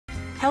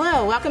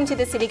Hello, welcome to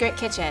the Citi Grit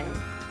Kitchen.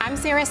 I'm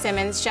Sarah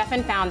Simmons, chef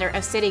and founder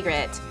of Citi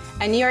Grit,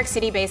 a New York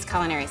City-based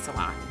culinary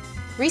salon.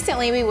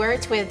 Recently, we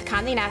worked with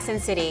Condé Nast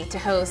and Citi to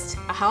host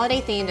a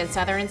holiday-themed and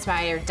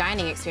Southern-inspired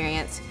dining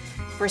experience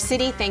for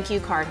Citi Thank You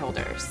card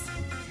holders.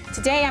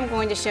 Today, I'm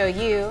going to show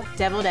you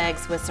deviled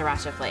eggs with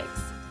sriracha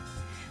flakes.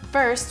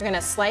 First, we're going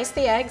to slice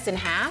the eggs in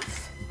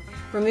half,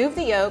 remove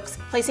the yolks,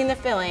 placing the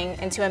filling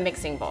into a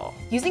mixing bowl.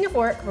 Using a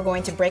fork, we're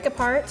going to break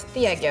apart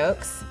the egg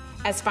yolks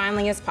as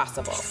finely as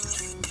possible.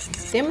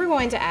 Then we're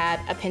going to add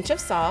a pinch of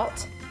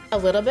salt, a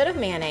little bit of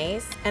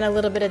mayonnaise, and a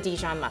little bit of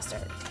Dijon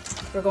mustard.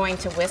 We're going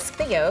to whisk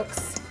the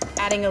yolks,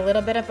 adding a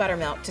little bit of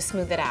buttermilk to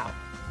smooth it out.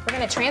 We're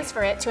going to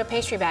transfer it to a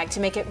pastry bag to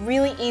make it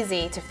really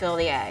easy to fill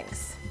the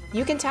eggs.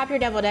 You can top your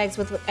deviled eggs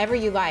with whatever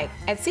you like.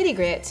 At Citi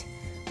Grit,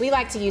 we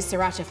like to use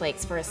sriracha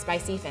flakes for a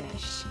spicy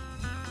finish.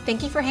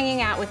 Thank you for hanging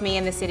out with me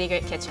in the Citi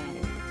Grit Kitchen.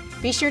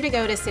 Be sure to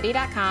go to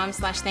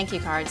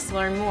citi.com/thankyoucards to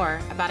learn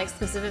more about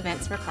exclusive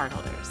events for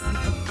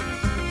cardholders.